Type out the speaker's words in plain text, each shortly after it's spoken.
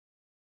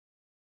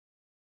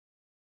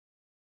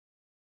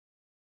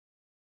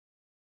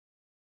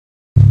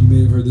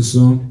may have heard the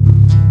song.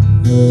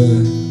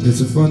 It's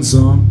a fun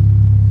song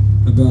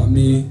about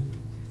me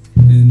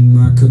and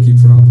my cookie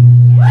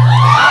problem.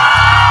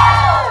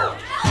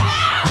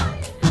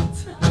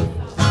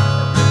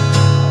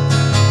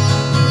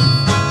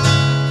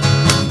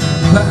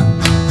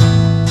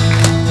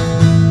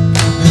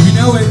 If you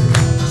know it,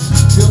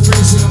 feel free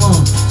to sing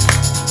along.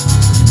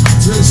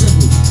 It's really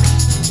simple.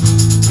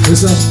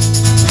 What's up?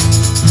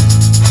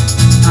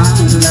 I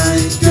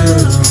like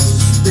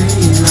girls, they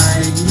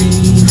like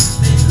me.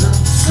 They look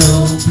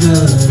so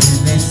good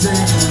in their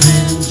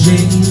satin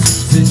jeans.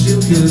 Since you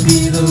could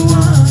be the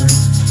one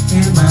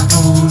and my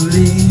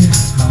only,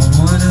 I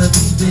wanna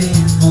be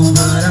faithful,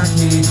 but I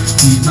can't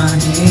keep my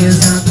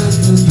hands out the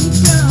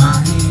cookies. My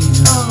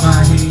hands,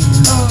 my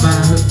hands, my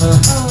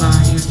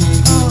hands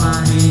can't keep my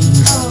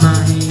hands. My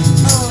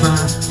hands,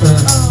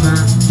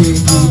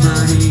 can't keep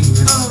my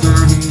hands.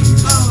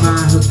 My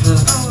hands,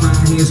 my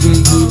hands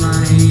can't keep my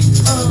hands.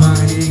 My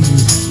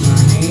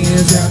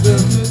hands out the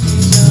cookies.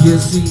 You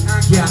see,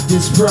 I got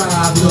this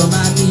problem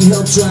I need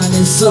help trying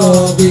to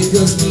solve it.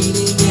 Cause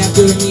meeting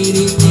after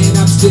meeting and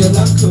I'm still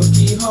a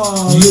cookie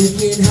hog. You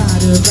get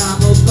hotter,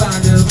 I'ma find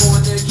them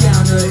on the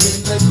counter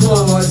in the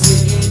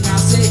closet. And I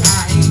say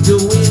I ain't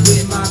doing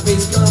with my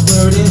face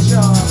covered in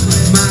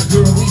chocolate. My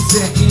girl, we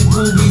setting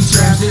booby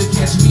traps to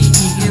catch me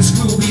eating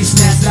Scooby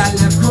snacks. I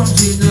left crumbs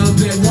in the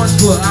bed once,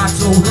 but I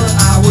told her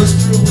I was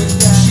through with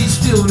that. She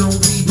still don't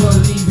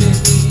believe in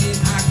me, and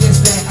I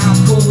guess that I'm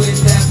cool with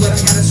that. But I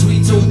got a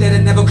sweet tooth that'll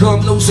never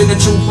come loose, and the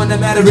truth when the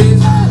matter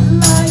is I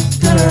like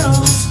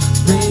girls,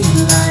 they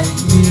like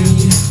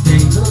me. They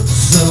look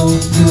so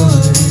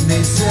good in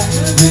their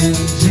satin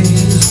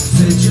jeans.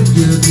 Said you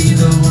could be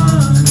the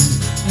one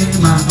and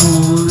my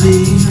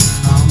only.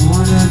 I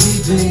wanna be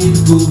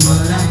faithful,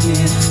 but I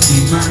can't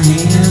keep my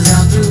hands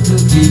out the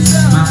cookies.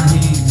 My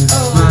hands,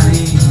 my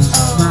hands,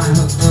 my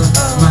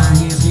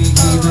hands can't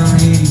keep my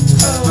hands.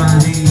 My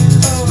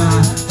hands,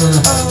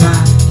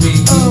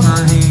 can't keep my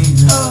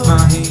hands. My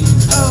hands, my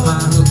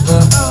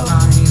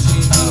hands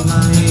can't keep my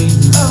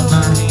hands. My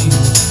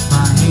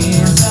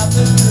hands out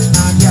the cookies. I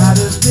got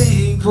a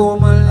thing for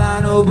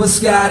Milano,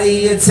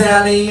 Biscotti,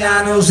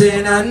 Italianos,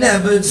 and I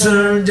never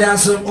turn down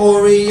some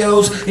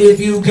Oreos. If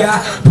you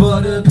got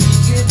butter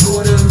pecan,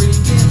 Puerto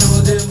Rican,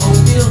 or them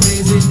oatmeal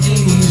raisin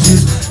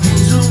Asians,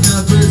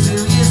 hazelnut,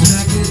 Brazilians,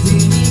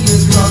 macadamia,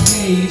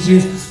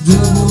 Caucasians,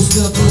 double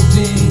stuff of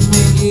thing,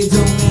 man, it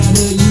don't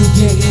matter, you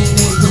getting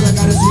it. Cause I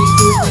got a sweet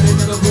tooth that it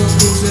never comes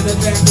loose, and the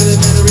fact of the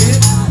matter is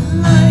I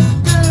like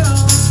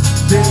girls,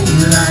 they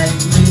like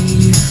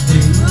me.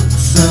 They look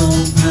so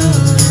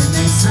good in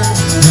their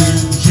satin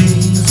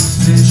jeans.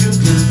 Since you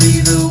could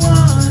be the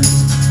one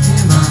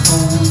and my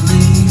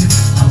only,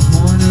 I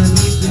wanna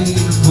be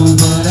faithful,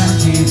 but I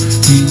can't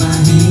keep my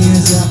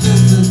hands out the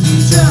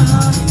cookies.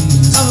 My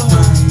hands, my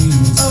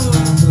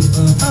hands,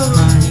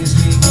 my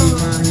hands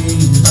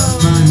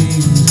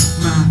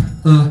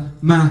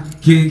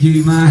can't keep my hands. My hands, can't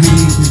keep my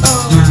hands. My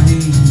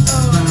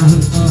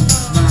hands, my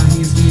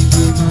hands can't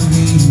keep my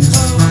hands.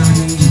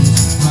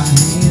 My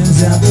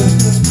hands out the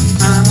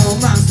cookies. I'm a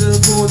monster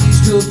for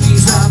these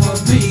cookies. I'm a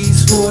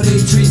beast for they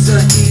treats. An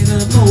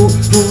animal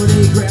for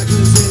they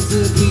crackers and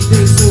to eat.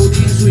 They so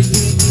damn sweet,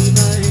 can't keep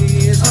my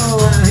hands.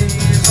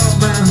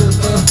 My hands,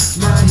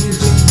 my hands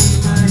can't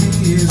keep my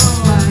hands.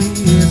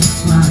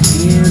 My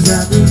hands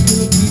out the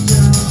cookies.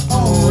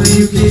 All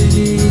you can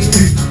eat,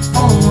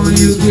 all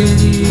you can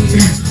eat.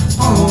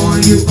 All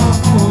you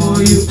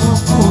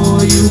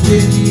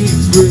can eat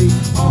free.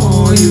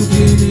 All you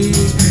can eat,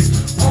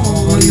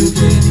 all you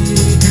can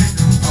eat.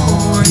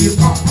 All you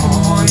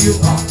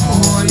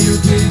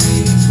can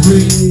eat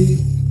free.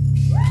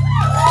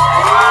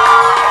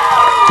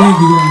 Thank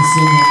you guys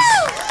so much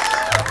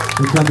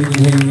for coming and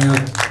hanging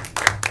out.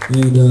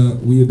 And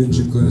we have been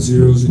Gym Class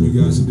Heroes, and you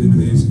guys have been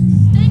amazing.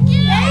 Thank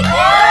you!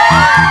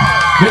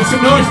 Make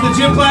some noise for the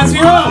Gym Class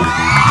Heroes!